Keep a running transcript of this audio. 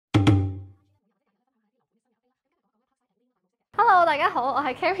大家好，我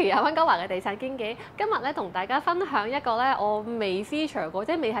係 Carrie 溫哥華嘅地產經紀。今日咧同大家分享一個咧我未 feature 過，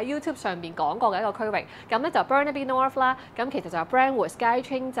即係未喺 YouTube 上邊講過嘅一個區域。咁咧就 Burnaby North 啦，咁其實就係 Brentwood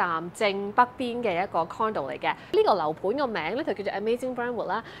SkyTrain 站正北邊嘅一個 condo 嚟嘅。呢個樓盤個名咧就叫做 Amazing Brentwood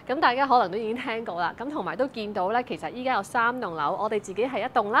啦。咁大家可能都已經聽過啦。咁同埋都見到咧，其實依家有3棟樓，我哋自己係一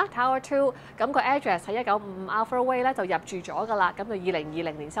棟啦 ，Tower 2。咁個 address 喺195 Alpha Way 咧就入住咗㗎啦。咁就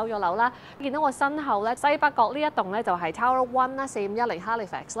2020年收咗樓啦。見到我身後咧西北角呢一棟咧就係 Tower 1啦，4510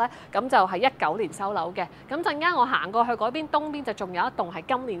 Halifax 咧，咁就係19年收樓嘅。咁陣間我行過去嗰邊東邊就仲有一棟係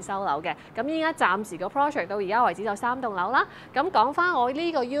今年收樓嘅。咁依家暫時個 project 到而家為止就3棟樓啦。咁講翻我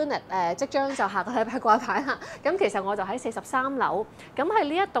呢個 unit 即將就下個禮拜掛牌啦。咁其實我就喺43樓。咁喺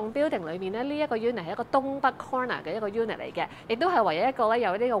呢一棟 building 裏面咧，呢一個 unit 係一個東北 corner 嘅一個 unit 嚟嘅，亦都係唯一一個咧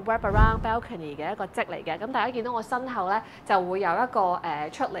有呢個 wrap around balcony 嘅一個則嚟嘅。咁大家見到我身後咧就會有一個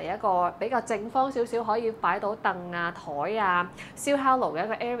出嚟一個比較正方少少可以擺到凳啊、台啊、燒烤爐嘅一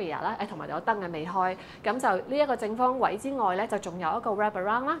個 area 啦，同埋有燈嘅未開，咁就呢一個正方位之外咧，就仲有一個 wrap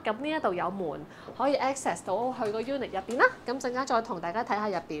around 啦。咁呢一度有門可以 access 到去個 unit 入邊啦。咁陣間再同大家睇下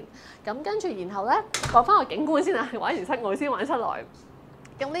入邊。咁跟住然後咧講翻個景觀先啊，玩完室外先玩室內。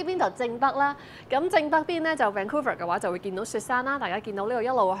咁呢邊就正北啦，咁正北邊咧就 Vancouver 嘅話就會見到雪山啦，大家見到呢度一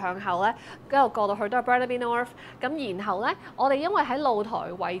路向後咧，一路過到去都係 Burnaby North。咁然後咧，我哋因為喺露台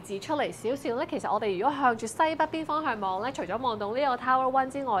位置出嚟少少咧，其實我哋如果向住西北邊方向望咧，除咗望到呢個 Tower 1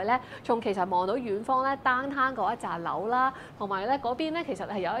之外咧，仲其實望到遠方咧 downtown 嗰一紮樓啦，同埋咧嗰邊咧其實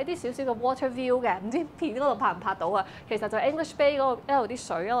係有一啲少少嘅 water view 嘅，唔知片嗰度拍唔拍到啊？其實就 English Bay 嗰度一路啲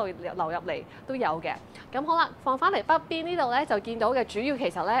水一路流入嚟都有嘅。咁好啦，放翻嚟北邊呢度咧就見到嘅主要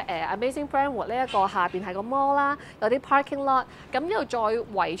其實咧Amazing Brentwood 呢一個下邊係個 mall 啦，有啲 parking lot， 咁呢度再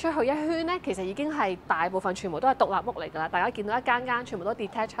圍出去一圈咧，其實已經係大部分全部都係獨立屋嚟㗎啦。大家見到一間間全部都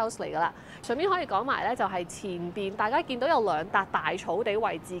detached house 嚟㗎啦。順便可以講埋咧，就係前邊大家見到有2笪大草地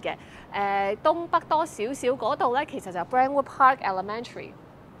位置嘅，東北多少少嗰度咧，其實就係 Brentwood Park Elementary。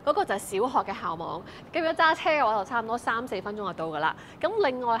嗰個就係小學嘅校網，咁如果揸車嘅話就差唔多3-4分鐘就到㗎啦。咁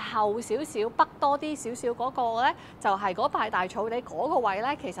另外後少少北多啲少少嗰個咧，就係嗰塊大草地嗰個位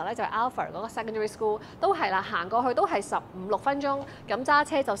咧，其實咧就係 Alpha 嗰個 secondary school， 都係啦，行過去都係15-16分鐘，咁揸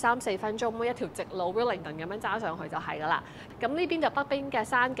車就3-4分鐘，咁一條直路 Wellington 咁樣揸上去就係㗎啦。咁呢邊就北邊嘅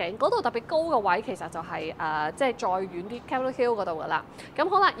山景，嗰度特別高嘅位其實就係即係再遠啲 Capitol Hill 嗰度㗎啦。咁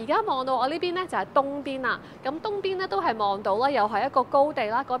好啦，而家望到我呢邊咧就係東邊啦。咁東邊咧都係望到啦，又係一個高地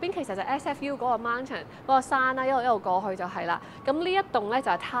啦。嗰邊其實就 SFU 嗰個 mountain 嗰個山啦，一路過去就係啦。咁呢一棟咧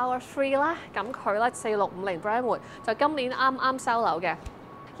就係 Tower 3啦，咁佢咧4650 Brentwood 就今年啱啱收樓嘅。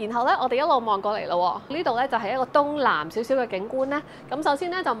然後咧，我哋一路望過嚟咯喎，呢度咧就係一個東南少少嘅景觀咧。咁首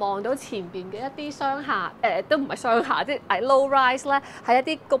先咧就望到前邊嘅一啲商廈，都唔係商廈，即係 low rise 咧，係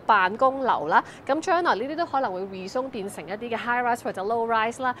一啲個辦公樓啦。咁將來呢啲都可能會 rezone 變成一啲嘅 high rise 或者 low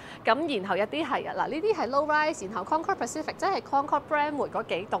rise 啦。咁然後一啲係嗱，呢啲係 low rise，然後 Concord Pacific 即係 Concord Brentwood 嗰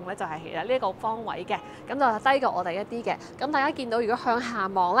幾棟咧就係其實呢一個方位嘅，咁就低過我哋一啲嘅。咁大家見到如果向下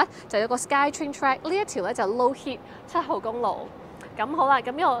望咧，就有個 SkyTrain track， 呢一條咧就 low heat 7號公路。咁好啦，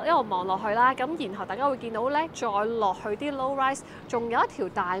咁一路望落去啦，咁然後大家會見到咧，再落去啲 low rise， 仲有一條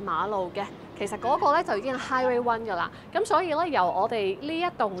大馬路嘅。其實嗰個咧就已經係 Highway 1㗎啦，咁所以咧由我哋呢一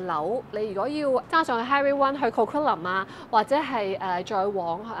棟樓，你如果要揸上去 Highway 1去 Coquitlam 啊，或者係再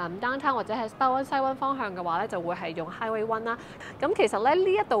往downtown 或者係北灣西灣方向嘅話咧，就會係用 Highway 1啦。咁其實咧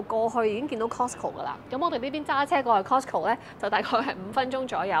呢一度過去已經見到 Costco 㗎啦。咁我哋呢邊揸車過去 Costco 咧，就大概係5分鐘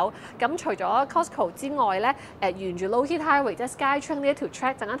左右。咁除咗 Costco 之外咧，沿住 Low Heat Highway 即係 SkyTrain 呢一條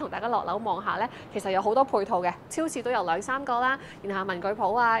track，陣間同大家落樓望下咧，其實有好多配套嘅，超市都有2-3個啦，然後文具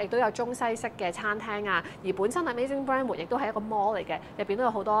鋪啊，亦都有中西式嘅餐廳啊，而本身係 Amazing Brentwood 亦都係一個 mall 嚟嘅，入邊都有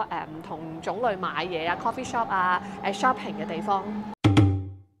好多唔同種類買嘢啊、coffee shop 啊、shopping 嘅地方。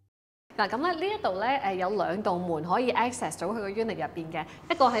嗱咁咧呢一度咧有2道門可以 access 到佢個 unit 入邊嘅，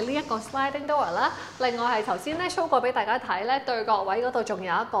一個係呢一個 sliding door 啦，另外係頭先咧 show 過俾大家睇咧，對角位嗰度仲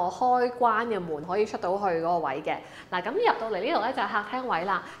有一個開關嘅門可以出到去嗰個位嘅。嗱咁入到嚟呢度咧就係客廳位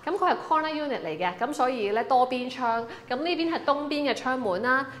啦，咁佢係 corner unit 嚟嘅，咁所以咧多邊窗，咁呢邊係東邊嘅窗門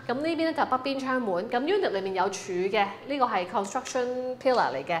啦，咁呢邊咧就北邊窗門，咁 unit 裏面有柱嘅，呢個係 construction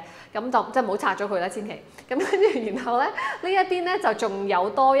pillar 嚟嘅，咁就即係唔好拆咗佢啦，千祈。咁跟住然後咧呢一邊咧就仲有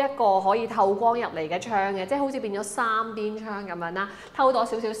多一個可以透光入嚟嘅窗嘅，即係好似變咗3邊窗咁樣啦，偷多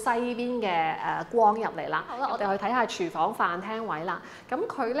少少西邊嘅光入嚟啦。好啦，我哋去睇下廚房飯廳位啦。咁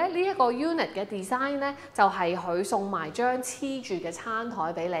佢咧呢一個 unit 嘅 design 咧，就係佢送埋張黐住嘅餐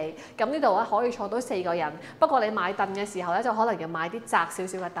台俾你。咁呢度咧可以坐到4個人，不過你買凳嘅時候咧，就可能要買啲窄少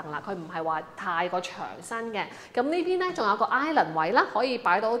少嘅凳啦。佢唔係話太過長身嘅。咁呢邊咧仲有個 island 位啦，可以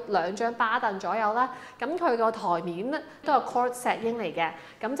擺到2張巴凳左右啦。咁佢個台面咧都有 quartz 石英嚟嘅。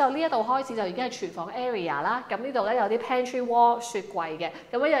咁就呢一度開始就已經係廚房 area 啦。咁呢度咧有啲 pantry wall 雪櫃嘅。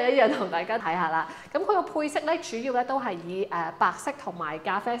咁一樣同大家睇下啦。咁佢個配色咧主要咧都係以白色同埋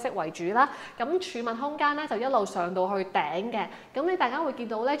咖啡色為主啦。咁儲物空間咧就一路上到去頂嘅。咁你大家會見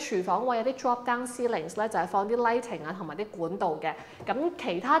到咧廚房位有啲 drop down ceilings 咧，就係放啲 lighting 啊同埋啲管道嘅。咁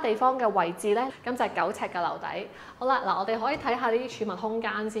其他地方嘅位置咧，咁就係9尺嘅樓底。好啦，嗱我哋可以睇下呢啲儲物空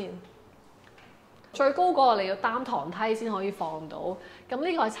間先。最高嗰個你要擔堂梯先可以放到。咁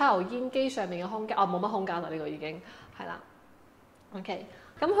呢個係抽油煙機上面嘅空間，冇乜空間啦，呢個已經係啦。OK，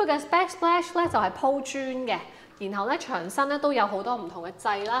 咁佢嘅 backsplash 咧就係鋪磚嘅。然後咧牆身咧都有好多唔同嘅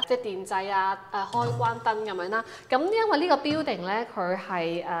掣啦，即係電掣啊、開關燈咁樣啦。咁因為呢個 building 咧，佢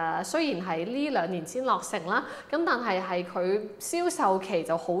係雖然係呢2年先落成啦，咁但係佢銷售期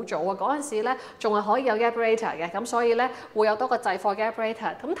就好早啊。嗰陣時咧仲係可以有 evaporator 嘅，咁所以咧會有多個掣放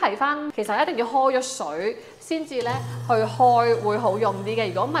evaporator。咁提翻其實一定要開咗水先至咧去開會好用啲嘅，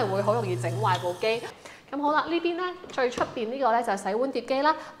如果唔係會好容易整壞部機。咁好啦，呢邊咧最出邊呢個咧就係洗碗碟機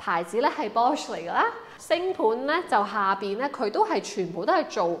啦，牌子咧係 Bosch 嚟㗎啦。星盤咧就下邊咧佢都係全部都係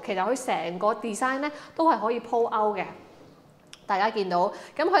做，其實佢成個 design 咧都係可以鋪勾嘅。大家見到，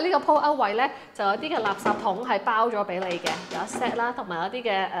咁佢呢個鋪勾位咧就有啲嘅垃圾桶係包咗俾你嘅，有一 set 啦，同埋有啲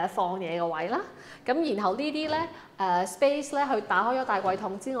嘅放嘢嘅位啦。咁然後呢啲咧space 咧，佢打開咗大櫃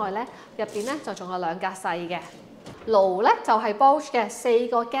桶之外咧，入邊咧就仲有2格細嘅。爐咧就係 Bosch 嘅4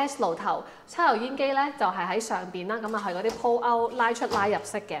個 gas 爐頭，抽油煙機咧就係喺上邊啦，咁啊係嗰啲鋪勾拉出拉入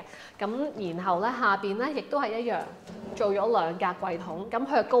式嘅。咁然後咧下邊咧亦都係一樣做咗2格櫃桶，咁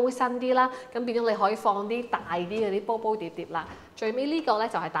佢高身啲啦，咁變咗你可以放啲大啲嘅啲煲碟啦。最尾呢個咧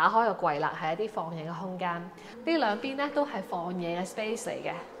就係打開個櫃啦，係一啲放嘢嘅空間。呢兩邊咧都係放嘢嘅 space 嚟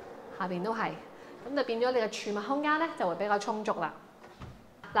嘅，下邊都係，咁就變咗你嘅儲物空間咧就會比較充足啦。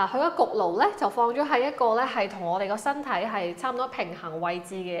嗱，佢個焗爐咧就放咗喺一個咧係同我哋個身體係差唔多平衡位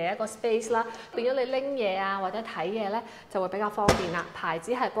置嘅一個 space 啦，變咗你拎嘢啊或者睇嘢咧就會比較方便啦。牌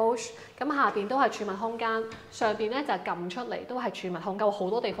子係 Bosch， 咁下邊都係儲物空間，上邊咧就撳出嚟都係儲物空間，好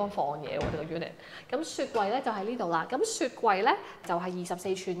多地方放嘢喎呢個 unit。咁雪櫃咧就喺呢度啦，咁雪櫃咧就係24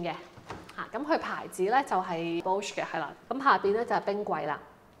寸嘅，嚇咁佢牌子咧就係 Bosch 嘅，係啦。咁下邊咧就係冰櫃啦。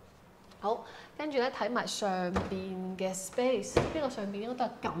好，跟住咧睇埋上邊嘅 space， 呢個上邊應該都係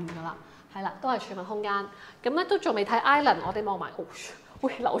撳㗎啦，係啦，都係儲物空間。咁咧都仲未睇 island， 我哋望埋，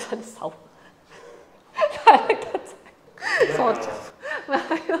會扭親手，係啦，錯咗，咪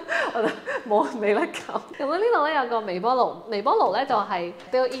係咯，我就冇未得救。咁咧呢度咧有個微波爐，微波爐咧就係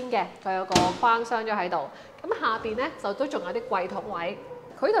built in 嘅，佢有個框箱咗喺度。咁下邊咧就都仲有啲櫃桶位。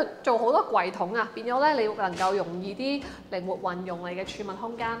佢就做好多櫃桶啊，變咗咧你能夠容易啲靈活運用你嘅儲物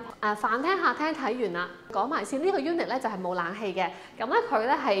空間。飯廳客廳睇完啦，講埋先，呢個 unit 咧就係冇冷氣嘅。咁咧佢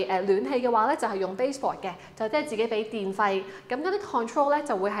咧係暖氣嘅話咧就係用 baseboard 嘅，就即係自己俾電費。咁嗰啲 control 咧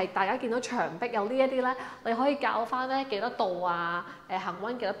就會係大家見到牆壁有呢一啲咧，你可以校翻咧幾多度啊，恆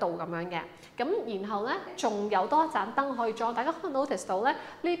溫幾多度咁樣嘅。咁然後咧仲有多一盞燈可以裝，大家可以 notice 到咧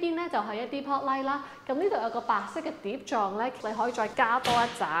呢邊咧就係一啲 pot light 啦。咁呢度有個白色嘅碟狀咧，你可以再加多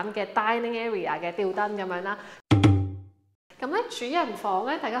一盞嘅 dining area 嘅吊燈咁樣啦。咁咧主人房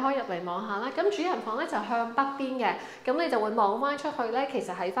咧，大家可以入嚟望下啦。咁主人房咧就向北邊嘅，咁你就會望翻出去咧，其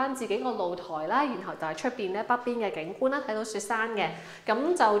實係翻自己個露台啦，然後就係出邊咧北邊嘅景觀啦，睇到雪山嘅。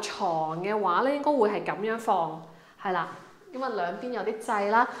咁就床嘅話咧，應該會係咁樣放，係啦。因為兩邊有啲掣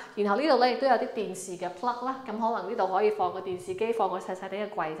啦，然後呢度咧亦都有啲電視嘅 plug 啦，咁可能呢度可以放個電視機，放個細細啲嘅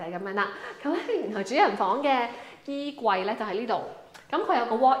櫃仔咁樣啦。咁咧，然後主人房嘅衣櫃咧就喺呢度，咁佢有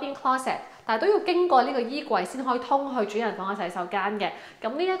個 walk-in closet， 但係都要經過呢個衣櫃先可以通去主人房嘅洗手間嘅。咁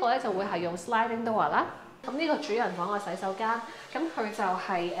呢一個咧就會係用 sliding door 啦。咁呢個主人房嘅洗手間，咁佢就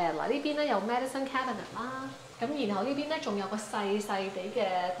係嗱呢邊咧有 medicine cabinet 啦。咁然後呢邊咧仲有個細細地嘅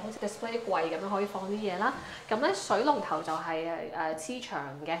好似 display 櫃咁樣可以放啲嘢啦。咁咧水龍頭就係黐牆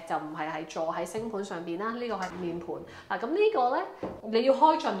嘅，就唔係坐喺星盤上邊啦。呢個係面盤。嗱咁呢個咧你要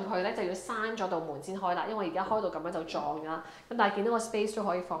開進佢咧就要閂咗道門先開啦，因為而家開到咁樣就撞㗎啦。咁但係見到個 space 都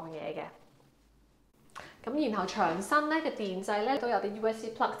可以放嘢嘅。咁然後牆身咧嘅電掣咧都有啲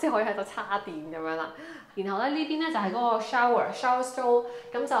USB plug， 即係可以喺度叉電咁樣啦。然後咧呢邊咧就係嗰個 shower stall，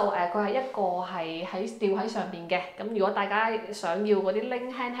 咁就佢係一個係吊喺上邊嘅。咁如果大家想要嗰啲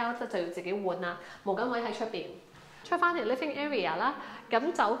拎 handheld 就要自己換啦。毛巾位喺出邊。出翻嚟 living area 啦，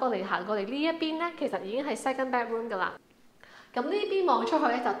咁走過嚟行過嚟呢一邊咧，其實已經係 second bedroom 㗎啦。咁呢邊望出去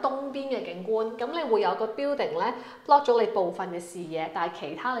咧就東邊嘅景觀，咁你會有個 building 咧 block 咗你部分嘅視野，但係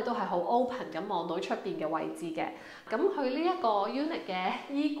其他你都係好 open 咁望到出邊嘅位置嘅。咁佢呢一個 unit 嘅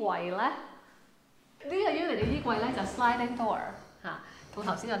衣櫃咧，呢個 unit 嘅衣櫃咧就 sliding door 嚇，同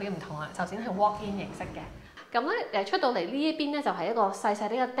頭先有啲唔同啊。頭先係 walk-in 形式嘅。咁咧出到嚟呢一邊咧就係一個細細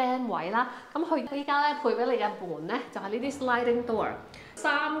啲嘅釘位啦。咁佢依家咧配俾你嘅門咧就係呢啲 sliding door，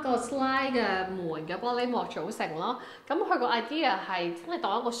 3個 slide 嘅門嘅玻璃幕組成咯。咁佢個 idea 係真係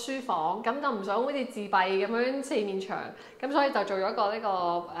當一個書房，咁就唔想好似自閉咁樣四面牆，咁所以就做咗個呢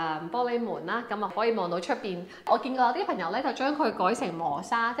個玻璃門啦。咁啊可以望到出邊。我見過有啲朋友咧就將佢改成磨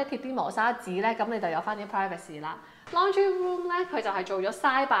砂，即係貼啲磨砂紙咧，咁你就有翻啲 privacy 啦。Laundry room 咧，佢就係做咗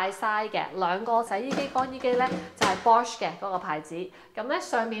side by side 嘅2個洗衣機、乾衣機咧，就係 Bosch 嘅嗰個牌子。咁咧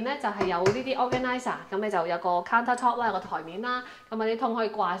上面咧就係有呢啲 organizer， 咁你就有個 counter top 啦，有個台面啦，咁啊啲通可以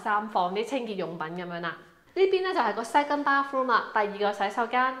掛衫、放啲清潔用品咁樣啦。呢邊咧就係個 second bathroom 啦，第2個洗手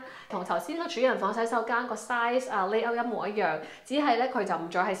間，同頭先個主人房洗手間個 size layout 一模一樣，只係咧佢就唔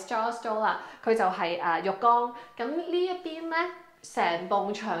再係 shower stall 啦，佢就係浴缸。咁呢一邊咧。成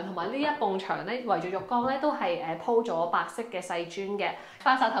埲牆同埋呢一埲牆咧圍住浴缸咧都係鋪咗白色嘅細磚嘅，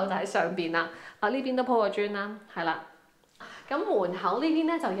花灑頭就喺上邊啦。呢邊都鋪個磚啦，係啦。咁門口呢邊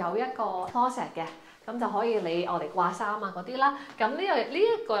咧就有一個 closet 嘅，咁就可以你我嚟掛衫啊嗰啲啦。咁呢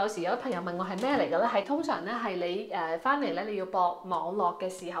一個有時有朋友問我係咩嚟嘅咧，係通常咧係你翻嚟咧你要駁網絡嘅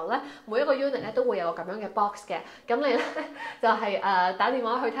時候咧，每一個 unit 咧都會有個咁樣嘅 box 嘅。咁你咧就係打電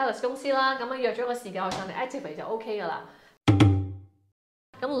話去 Telus 公司啦，咁樣約咗個時間去上嚟 activate 就 OK 㗎啦。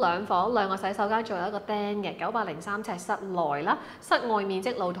咁2房2個洗手間，仲有一個釘嘅903尺室內啦，室外面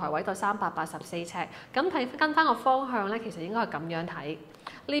積露台位到384尺。咁睇跟翻個方向咧，其實應該係咁樣睇。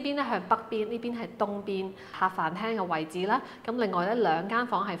呢邊咧向北邊，呢邊係東邊客飯廳嘅位置啦。咁另外咧2間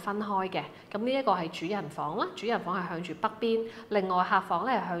房係分開嘅。咁呢一個係主人房啦，主人房係向住北邊，另外客房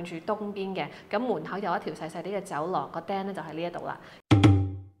咧係向住東邊嘅。咁門口有一條細細啲嘅走廊，個釘咧就喺呢一度啦。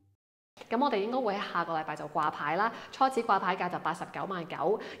咁我哋應該會喺下個禮拜就掛牌啦，初始掛牌價就89.9萬，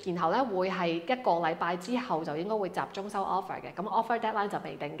然後咧會係1個禮拜之後就應該會集中收 offer 嘅，咁 offer deadline 就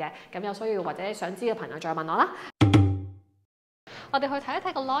未定嘅，咁有需要或者想知嘅朋友再問我啦。我哋去睇一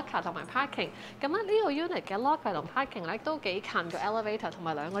睇個 locker 同埋 parking， 咁咧呢個 unit 嘅 locker 同 parking 咧都幾近個 elevator， 同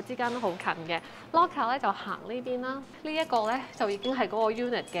埋2個之間都好近嘅。locker 咧就行呢邊啦，呢一個咧就已經係嗰個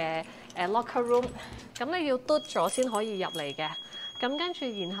unit 嘅locker room， 咁你要嘟咗先可以入嚟嘅。咁跟住，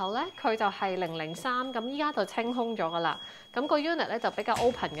然後咧佢就係003，咁依家就清空咗㗎啦。咁個 unit 咧就比較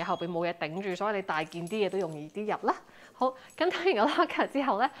open 嘅，後邊冇嘢頂住，所以你大件啲嘢都容易啲入啦。好，咁睇完個 locker 之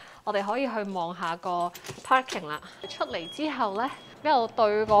後咧，我哋可以去望下個 parking 啦。出嚟之後咧，一路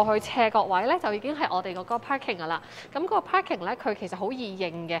對過去斜角位咧，就已經係我哋嗰個 parking 㗎啦。咁個 parking 咧，佢其實好易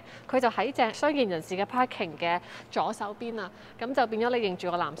認嘅，佢就喺隻傷健人士嘅 parking 嘅左手邊啊。咁就變咗你認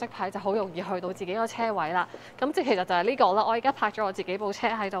住個藍色牌，就好容易去到自己個車位啦。咁即係其實就係呢個啦。我而家泊咗我自己部車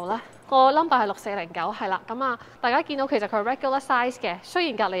喺度啦。個 number 係6409，係啦。咁啊，大家見到其實佢係 regular size 嘅，雖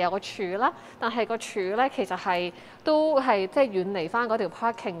然隔離有個柱啦，但係個柱咧其實都係即係遠離翻嗰條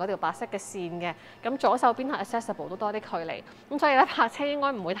parking 嗰條白色嘅線嘅。咁左手邊係 accessible 都多啲距離，咁所以咧泊車應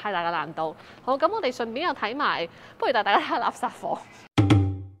該唔會太大嘅難度。好，咁我哋順便又睇埋，不如帶大家睇下垃圾房。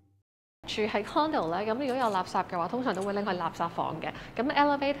住喺 condo 咧，咁如果有垃圾嘅話，通常都會拎去垃圾房嘅。咁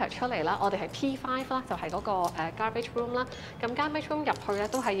elevator 出嚟啦，我哋係 P5 啦，就係嗰個garbage room 啦。咁 garbage room 入去咧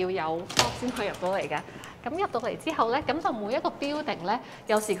都係要有 box 先可以入到嚟嘅。咁入到嚟之後咧，咁就每一個 building 咧，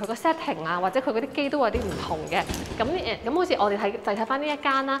有時佢個 setting 啊，或者佢嗰啲機都有啲唔同嘅。咁好似我哋睇翻呢一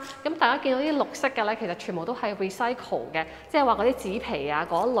間啦，咁大家見到啲綠色嘅咧，其實全部都係 recycle 嘅，即係話嗰啲紙皮啊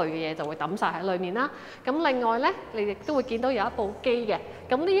嗰一類嘅嘢就會抌晒喺裡面啦。咁另外咧，你亦都會見到有一部機嘅。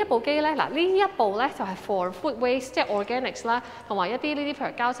咁呢一部機咧，嗱呢一部咧就係 for food waste， 即係 organics 啦，同埋一啲呢啲譬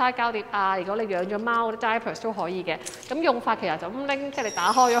如膠叉膠碟啊，如果你養咗貓啲 diapers 都可以嘅。咁用法其實就咁拎，即係你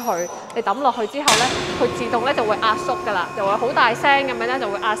打開咗佢，你抌落去之後咧，佢自動咧就會壓縮㗎啦，就會好大聲咁樣咧就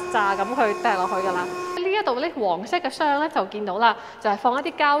會壓榨咁去掟落去㗎啦。呢一度咧黃色嘅箱咧就見到啦，就係放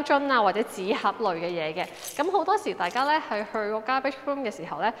一啲膠樽啊或者紙盒類嘅嘢嘅。咁好多時大家咧係去個 garbage room 嘅時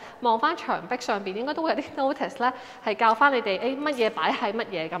候咧，望翻牆壁上邊應該都會有啲 notice 咧，係教翻你哋乜嘢擺喺乜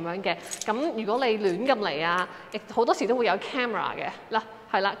嘢咁樣嘅。咁如果你亂咁嚟啊，亦好多時都會有 camera 嘅嗱。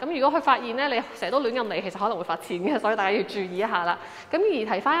係啦，咁如果佢發現咧，你成日都亂咁嚟，其實可能會罰錢嘅，所以大家要注意一下啦。咁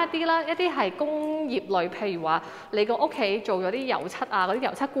而提翻一啲啦，一啲係工業類，譬如話你個屋企做咗啲油漆啊，嗰啲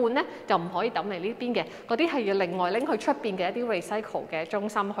油漆罐咧就唔可以抌嚟呢邊嘅，嗰啲係要另外拎去出邊嘅一啲 recycle 嘅中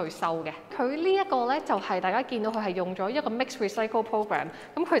心去收嘅。佢呢一個咧就係大家見到佢係用咗一個 mixed recycle program，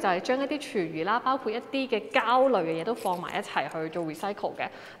 咁佢就係將一啲廚餘啦，包括一啲嘅膠類嘅嘢都放埋一齊去做 recycle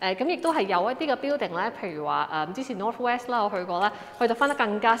嘅。咁亦都係有一啲嘅 building 咧，譬如話之前 Northwest 啦，我去過啦，佢就分得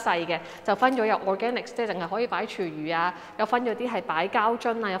更加細嘅，就分咗有 organics， 即係淨係可以擺廚餘啊，有分咗啲係擺膠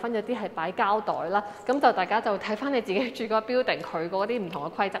樽啊，有分咗啲係擺膠袋啦。咁就大家就睇翻你自己住嗰個 building 佢嗰啲唔同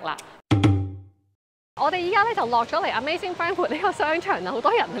嘅規則啦。我哋依家咧就落咗嚟 Amazing Brentwood 呢個商場啊，好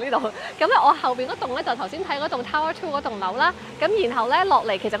多人喺呢度。咁咧我後邊嗰棟咧就頭先睇嗰棟 Tower 2嗰棟樓啦。咁然後咧落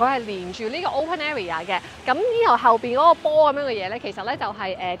嚟其實佢係連住呢個 open area 嘅。咁之後後邊嗰個波咁樣嘅嘢咧，其實咧就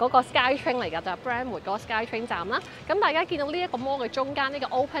係嗰個 SkyTrain 嚟㗎，就係 Brentwood 嗰個 SkyTrain 站啦。咁大家見到呢一個 mall 嘅中間呢個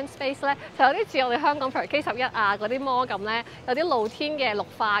open space 咧，就有啲似我哋香港譬如 K11啊嗰啲 mall 咁咧，有啲露天嘅綠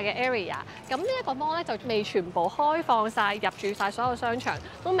化嘅 area。咁呢一個 mall 咧就未全部開放晒，入住晒所有商場，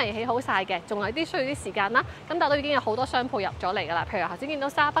都未起好晒嘅，仲有啲需要啲時間啦。咁但係都已經有好多商鋪入咗嚟㗎啦，譬如頭先見到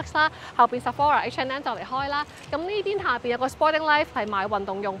Starbucks 啦，後邊 Sephora、H&M 就嚟開啦。咁呢邊下邊有個 Sporting Life 係賣運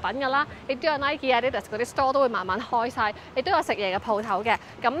動用品㗎啦，亦都有 Nike、Adidas 嗰啲 store 都會慢慢開晒，亦都有食嘢嘅鋪頭嘅。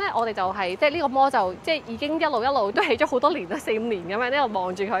咁咧我哋就係即係呢個 mall 就即係已經一路都起咗好多年啦，4、5年咁樣呢度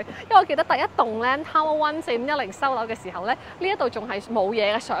望住佢。因為我記得第一棟咧 Tower 1 4510收樓嘅時候咧，呢一度仲係冇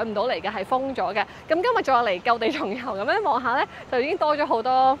嘢嘅，上唔到嚟嘅，係封咗嘅。咁今日再嚟舊地重遊咁樣望下咧，就已經多咗好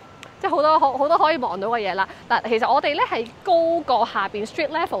多。即係好多可以望到嘅嘢啦。嗱，其實我哋咧係高過下邊 street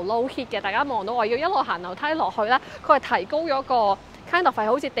level low heat 嘅，大家望到我要一路行樓梯落去啦，佢係提高咗個 kind of 係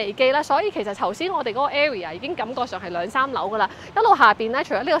好似地基啦，所以其實頭先我哋嗰個 area 已經感覺上係2、3樓噶啦。一路下邊咧，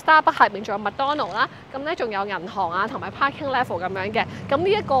除咗呢個 Starbucks 下邊仲有麥當勞啦，咁咧仲有銀行啊，同埋 parking level 咁樣嘅。咁呢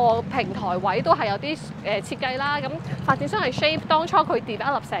一個平台位都係有啲設計啦。咁發展商係 Shape 當初佢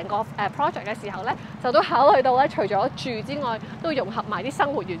develop 成個project 嘅時候咧，就都考慮到咧，除咗住之外，都融合埋啲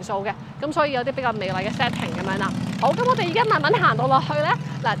生活元素嘅。咁所以有啲比較美麗嘅 setting 咁樣啦。好，咁我哋而家慢慢行到落去咧，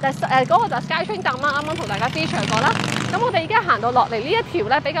嗱嗰個就 SkyTrain 站啦，啱啱同大家 feature 過啦。咁我哋而家行到落嚟呢一條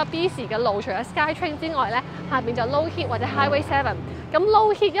咧比較 busy 嘅路，除咗 SkyTrain 之外咧，下邊就 Low Heat 或者 Highway 7。咁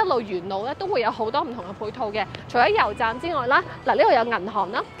Low Heat 一路沿路咧都會有好多唔同嘅配套嘅，除咗油站之外啦，嗱呢度有銀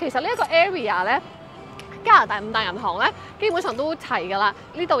行啦。其實呢一個 area 咧，加拿大5大銀行咧基本上都齊㗎啦。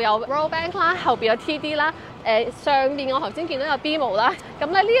呢度有 Royal Bank 啦，後邊有 TD 啦。上邊我頭先見到有 BMO 啦，咁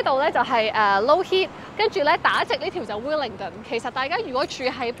咧呢一度咧就係Low Heat， 跟住咧打直呢條就 Wellington。其實大家如果住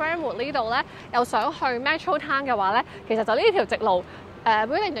喺 Brentwood 呢度咧，又想去 Metro Town 嘅話咧，其實就呢條直路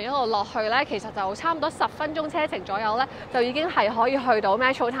Wellington 一路落去咧，其實就差唔多10分鐘車程左右咧，就已經係可以去到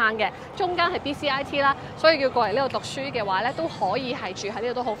Metro Town 嘅。中間係 BCIT 啦，所以要過嚟呢度讀書嘅話咧，都可以係住喺呢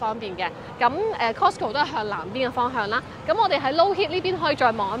度都好方便嘅。咁Costco 都係向南邊嘅方向啦。咁我哋喺 Low Heat 呢邊可以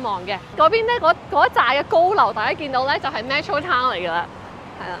再望一望嘅。嗰邊咧嗰一紮嘅高樓，大家見到咧就係 Metro Town 嚟㗎啦，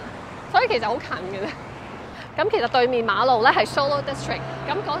係啦，所以其實好近嘅啫。咁其實對面馬路咧係 Solo District，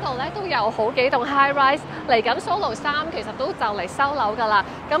 咁嗰度咧都有好幾棟 high rise， 嚟緊 Solo 3其實都就嚟收樓㗎啦。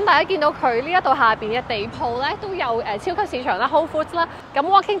咁大家見到佢呢一度下邊嘅地鋪咧都有超級市場啦 Whole Foods 啦，咁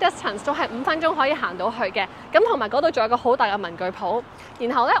walking distance 都係5分鐘可以行到去嘅。咁同埋嗰度仲有個好大嘅文具鋪。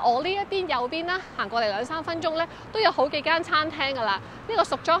然後咧我呢一邊右邊啦，行過嚟2、3分鐘咧都有好幾間餐廳㗎啦。呢個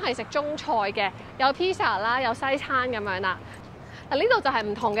淑莊係食中菜嘅，有 pizza 啦，有西餐咁樣啦。嗱呢度就係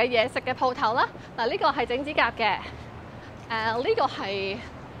唔同嘅嘢食嘅鋪頭啦。嗱呢個係整指甲嘅，呢個係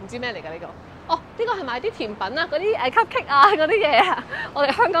唔知咩嚟㗎呢個？哦，呢個係買啲甜品啊，嗰啲cupcake啊嗰啲嘢啊。我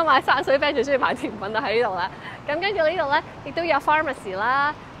哋香港買散水餅最中意買甜品就喺呢度啦。咁跟住呢度咧，亦都有 pharmacy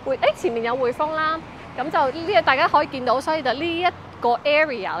啦，前面有匯豐啦。咁就呢啲大家可以見到，所以就呢一個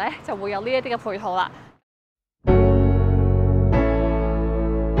area 咧就會有呢一啲嘅配套啦。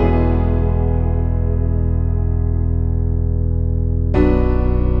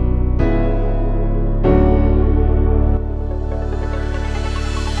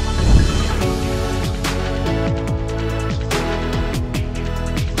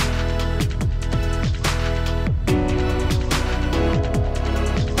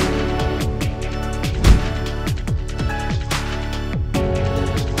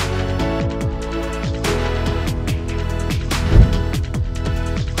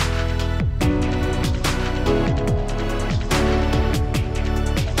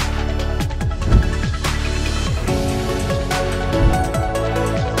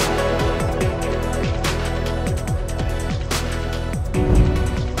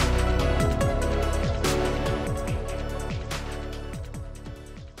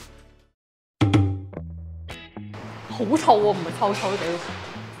臭喎，唔係臭臭地。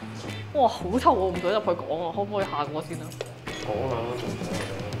哇，好臭喎！唔想入去講啊，可唔可以行過先啊？講下啦，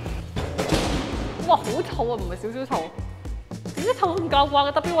哇，好臭啊，唔係少少臭。點解臭咁交關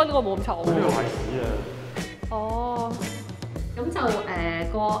嘅 ？W1 呢個冇咁臭。呢個係屎啊！哦，咁就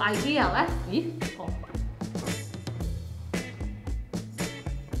個 idea 咧？咦？哦。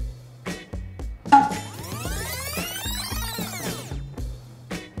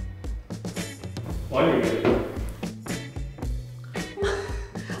玩完。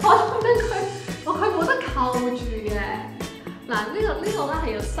佢冇得扣住嘅。嗱，呢個咧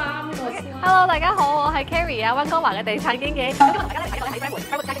係要3個先。Hello， 大家好，我係 Carrie 啊，溫哥華嘅地產經紀。今日大家睇到喺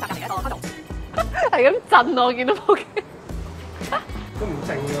Brentwood 街站嚟一個開動，係咁震我見到部機。都唔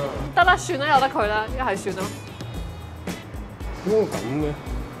正啊！得啦，算啦，由得佢啦，一係算啦。點解咁嘅？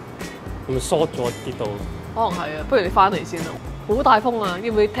會唔會疏咗啲度？可能係啊，不如你翻嚟先啦。好大風啊，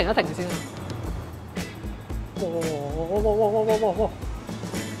要唔要停一停先啊？哇！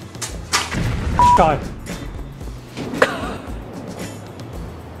街。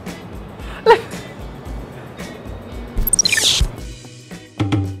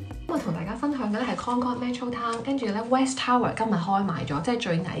今日同大家分享嘅咧係 Concord Metro Town， 跟住咧 West Tower 今日開賣咗，即係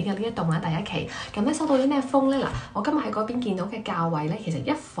最矮嘅呢一棟啦，第一期。咁咧收到啲咩風咧？嗱，我今日喺嗰邊見到嘅價位咧，其實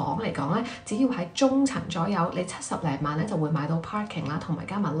一房嚟講咧，只要喺中層左右，你70零萬咧就會買到 parking 啦，同埋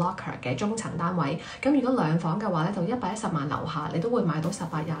加埋 locker 嘅中層單位。咁如果兩房嘅話咧，就110萬樓下，你都會買到18、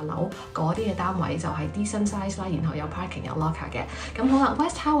20樓嗰啲嘅單位，就係 decent size 啦，然後有 parking 有 locker 嘅。咁好啦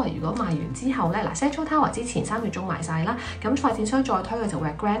 ，West Tower 如果賣完之後咧，嗱 Central Tower 之前3月中賣晒啦，咁發展商再推嘅就會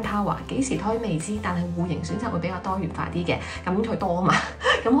係 Grand Tower， 幾時推未知，但係戶型選擇會比較多元化啲嘅，咁佢多啊嘛，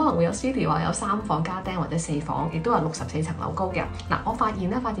咁可能會有 studio 話有3房加廳或者4房，亦都有64層樓高嘅。嗱，我發現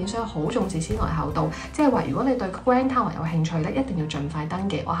咧發展商好重視先來後到，即係話如果你對 Grand Tower 有興趣咧，一定要盡快登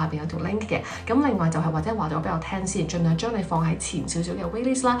記，我下邊有條 link 嘅。咁另外就係或者話咗俾我聽先，盡量將你放喺前少少嘅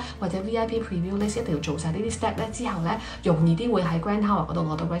waitlist 啦，或者 VIP preview list， 一定要做晒呢啲 step 咧，之後咧容易啲會喺 Grand Tower 嗰度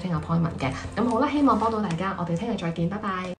攞到 waiting appointment 嘅。咁好啦，希望幫到大家，我哋聽日再見，拜拜。